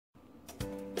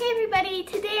everybody!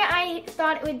 Today I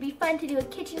thought it would be fun to do a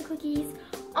kitchen cookies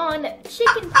on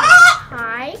chicken pot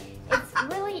pie. It's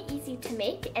really easy to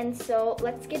make, and so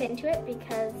let's get into it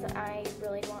because I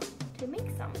really want to make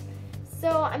some. So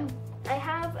I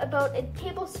have about a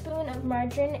tablespoon of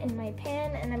margarine in my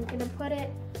pan, and I'm gonna put it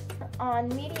on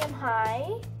medium high.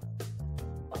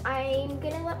 I'm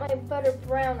gonna let my butter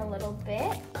brown a little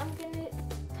bit. I'm gonna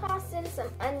toss in some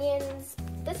onions.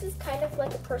 This is kind of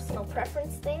like a personal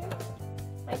preference thing.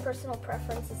 My personal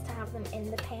preference is to have them in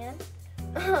the pan.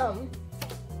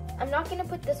 I'm not gonna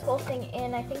put this whole thing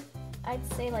in. I think I'd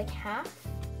say like half.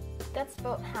 That's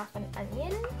about half an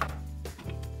onion.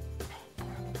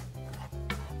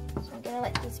 So I'm gonna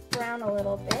let these brown a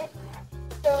little bit.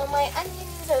 So my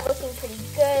onions are looking pretty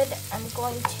good. I'm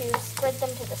going to spread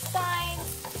them to the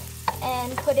sides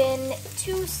and put in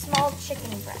 2 small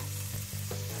chicken breasts.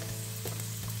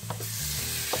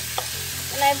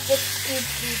 And I've just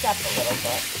scooped these up a little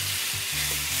bit.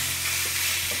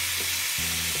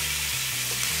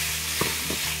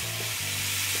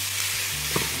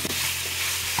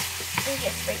 And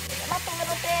just breaking them up a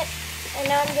little bit. And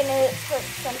now I'm gonna put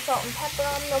some salt and pepper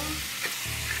on them.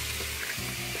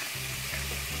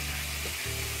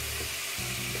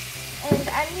 And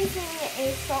I'm using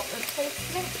a salt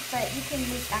replacement, but you can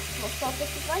use actual salt if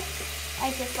you'd like.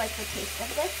 I just like the taste of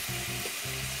this.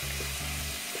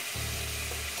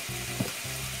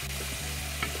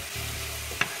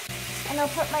 And I'll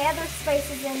put my other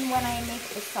spices in when I make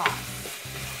the sauce.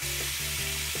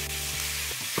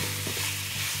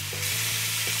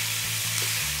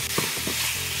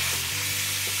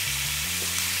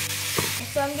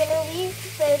 So I'm gonna leave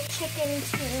the chicken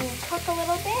to cook a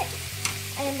little bit,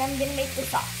 and I'm gonna make the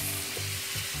sauce.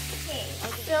 Okay,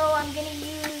 so I'm gonna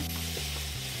use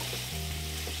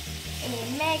a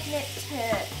magnet to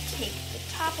take the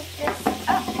top of this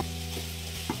up.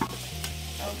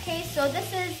 Okay, so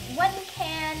this is 1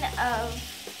 can of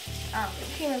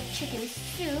cream of chicken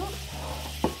soup.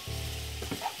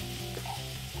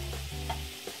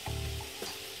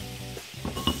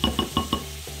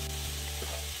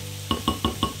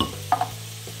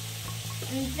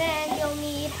 And then you'll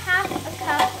need half a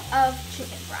cup of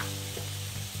chicken broth.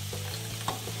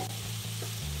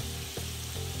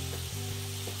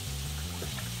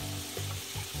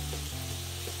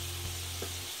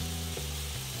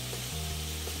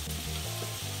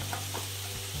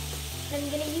 I'm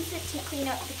going to use it to clean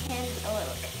up the pan a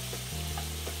little bit.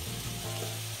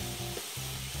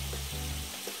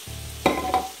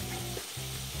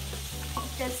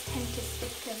 It does tend to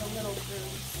stick to the little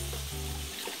grooves.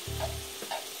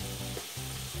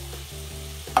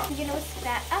 I'm going to whisk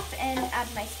that up and add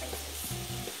my spices.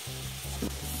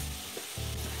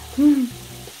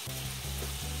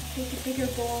 Take a bigger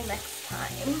bowl next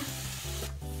time.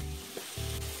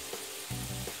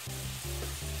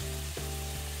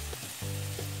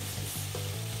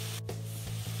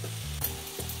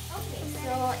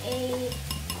 So a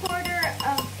 1/4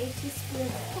 of a teaspoon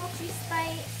of poultry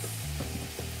spice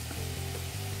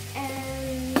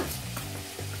and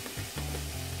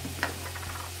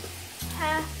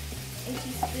half a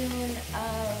teaspoon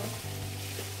of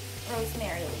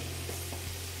rosemary leaves.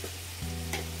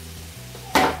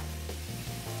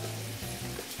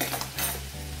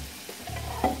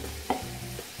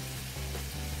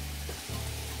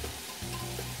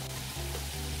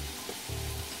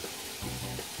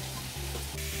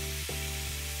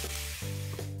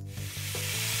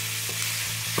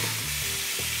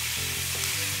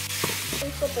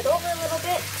 And flip it over a little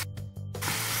bit.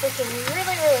 Looking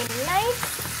really, really nice.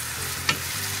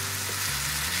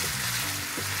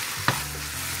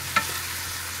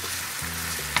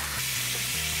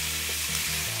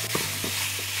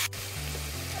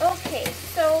 Okay,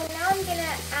 so now I'm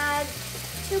gonna add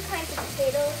 2 kinds of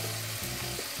potatoes.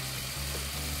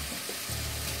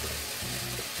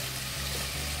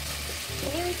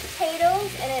 New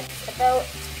potatoes, and it's about,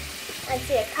 I'd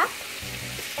say, a cup.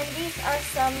 And these are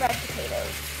some red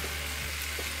potatoes.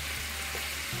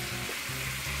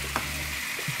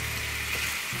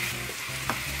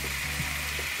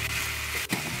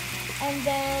 And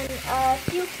then a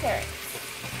few carrots.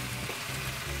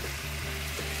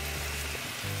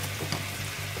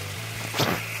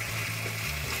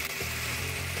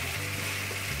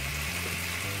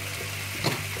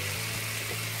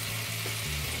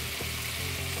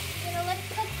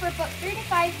 For about 3 to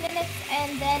 5 minutes,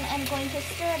 and then I'm going to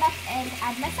stir it up and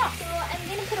add my sauce. So I'm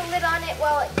going to put a lid on it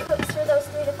while it cooks for those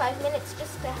 3 to 5 minutes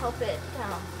just to help it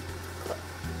cook.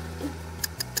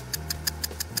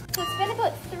 So it's been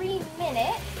about 3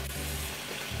 minutes,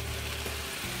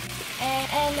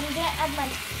 and I'm going to add my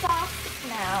sauce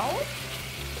now.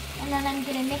 And then I'm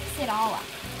gonna mix it all up.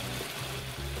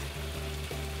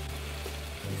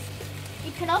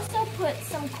 You could also put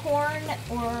some corn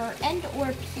or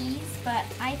peas, but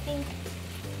I think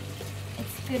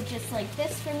it's good just like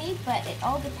this for me, but it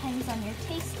all depends on your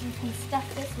taste. You can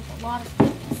stuff this with a lot of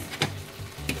things.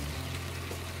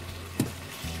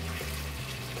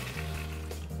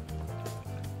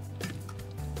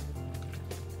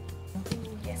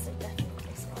 Yes, it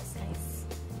definitely smells nice.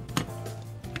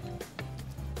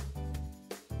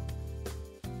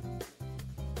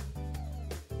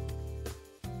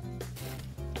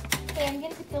 Okay, I'm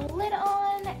gonna put the lid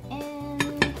on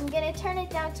and I'm gonna turn it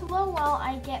down to low while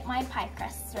I get my pie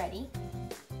crusts ready.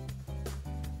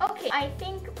 Okay, I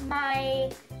think my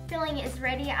filling is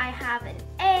ready. I have an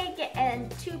egg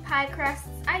and 2 pie crusts.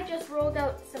 I just rolled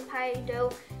out some pie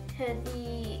dough to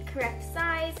the correct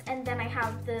size, and then I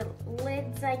have the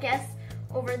lids, I guess,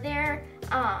 over there.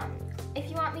 If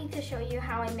you want me to show you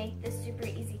how I make this super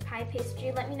easy pie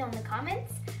pastry, let me know in the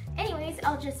comments. Anyways,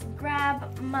 I'll just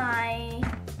grab my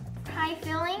pie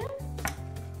filling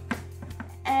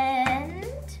and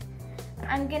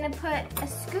I'm gonna put a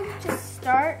scoop to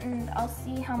start, and I'll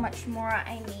see how much more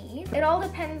I need. It all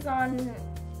depends on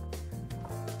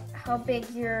how big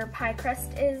your pie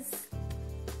crust is.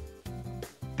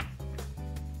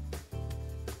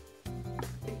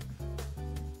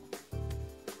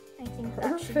 I think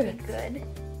that should be good.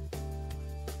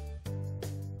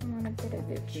 I want a bit of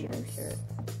the juice.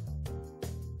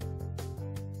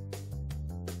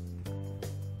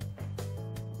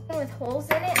 With holes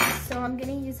in it, so I'm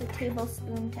gonna use a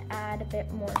tablespoon to add a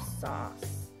bit more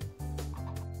sauce.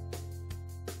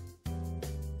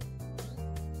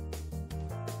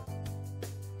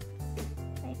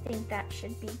 I think that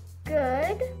should be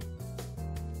good.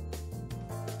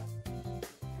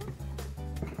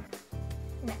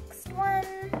 Next one.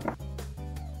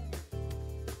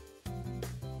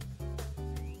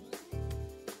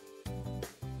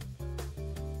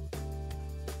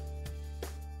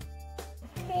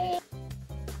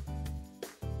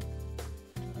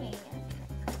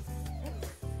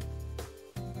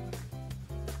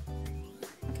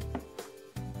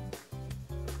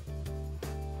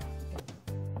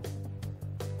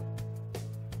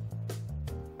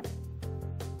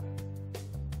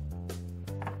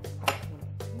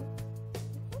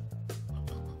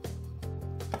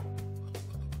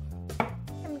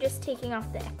 Just taking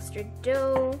off the extra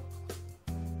dough,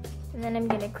 and then I'm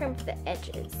going to crimp the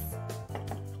edges.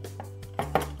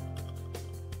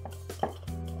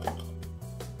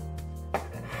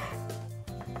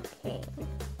 Okay.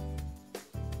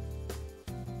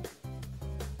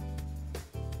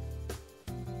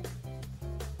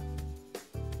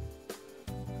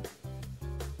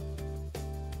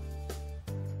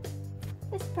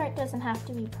 This part doesn't have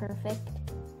to be perfect.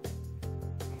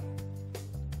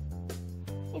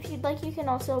 If you'd like, you can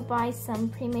also buy some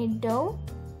pre-made dough.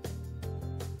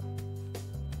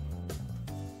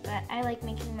 But I like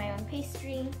making my own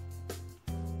pastry,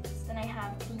 so then I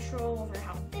have control over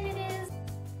how thin it is.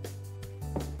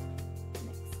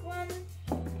 Next one.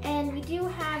 And we do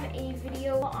have a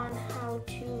video on how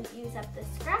to use up the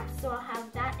scraps, so I'll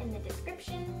have that in the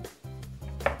description.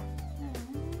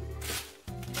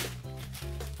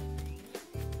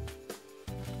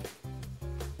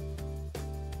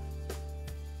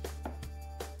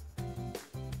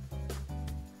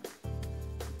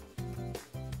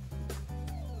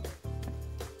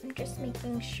 Just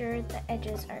making sure the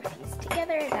edges are fused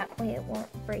together, that way it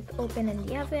won't break open in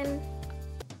the oven.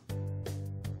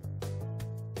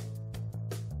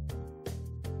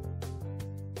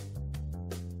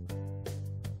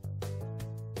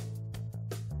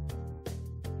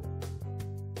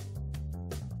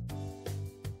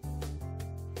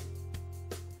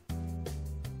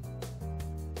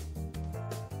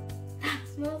 That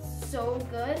smells so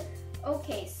good.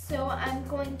 Okay, so I'm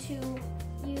going to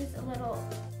use a little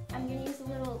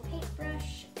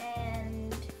paintbrush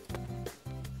and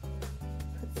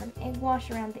put some egg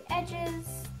wash around the edges.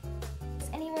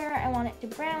 Anywhere I want it to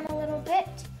brown a little bit.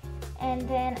 And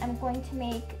then I'm going to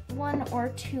make 1 or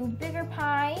 2 bigger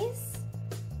pies.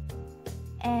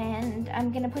 And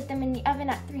I'm going to put them in the oven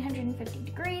at 350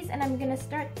 degrees, and I'm going to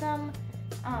start them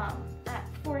at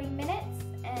 40 minutes,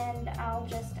 and I'll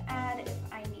just add if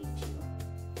I need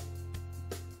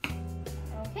to.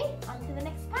 Okay, on to the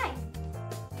next pie.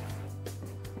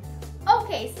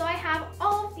 Okay, so I have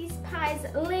all of these pies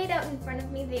laid out in front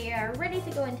of me. They are ready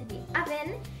to go into the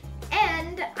oven,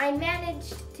 and I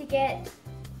managed to get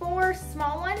 4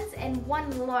 small ones and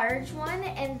 1 large one,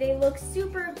 and they look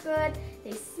super good.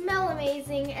 They smell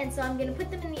amazing, and so I'm gonna put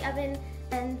them in the oven,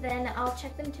 and then I'll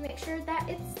check them to make sure that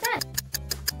it's done.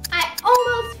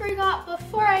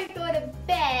 before I go to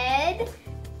bed,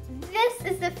 this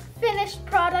is the finished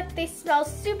product. They smell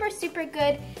super, super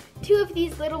good. 2 of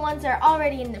these little ones are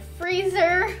already in the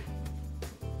freezer.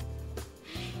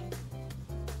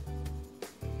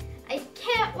 I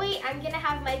can't wait. I'm gonna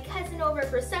have my cousin over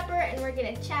for supper and we're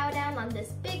gonna chow down on this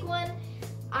big one.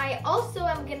 I also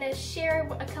am gonna share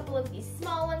a couple of these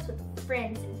small ones with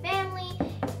friends and family,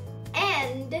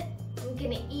 and I'm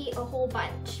gonna eat a whole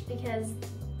bunch because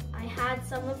I had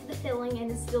some of the filling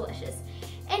and it's delicious.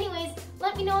 Anyways,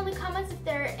 let me know in the comments if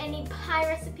there are any pie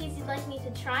recipes you'd like me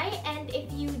to try, and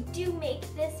if you do make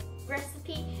this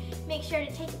recipe, make sure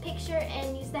to take a picture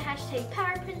and use the hashtag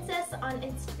PowerPrinssess on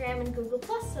Instagram and Google+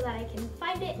 so that I can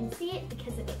find it and see it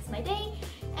because it makes my day.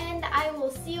 And I will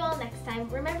see you all next time.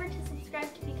 Remember to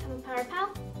subscribe to become a Power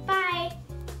Pal. Bye!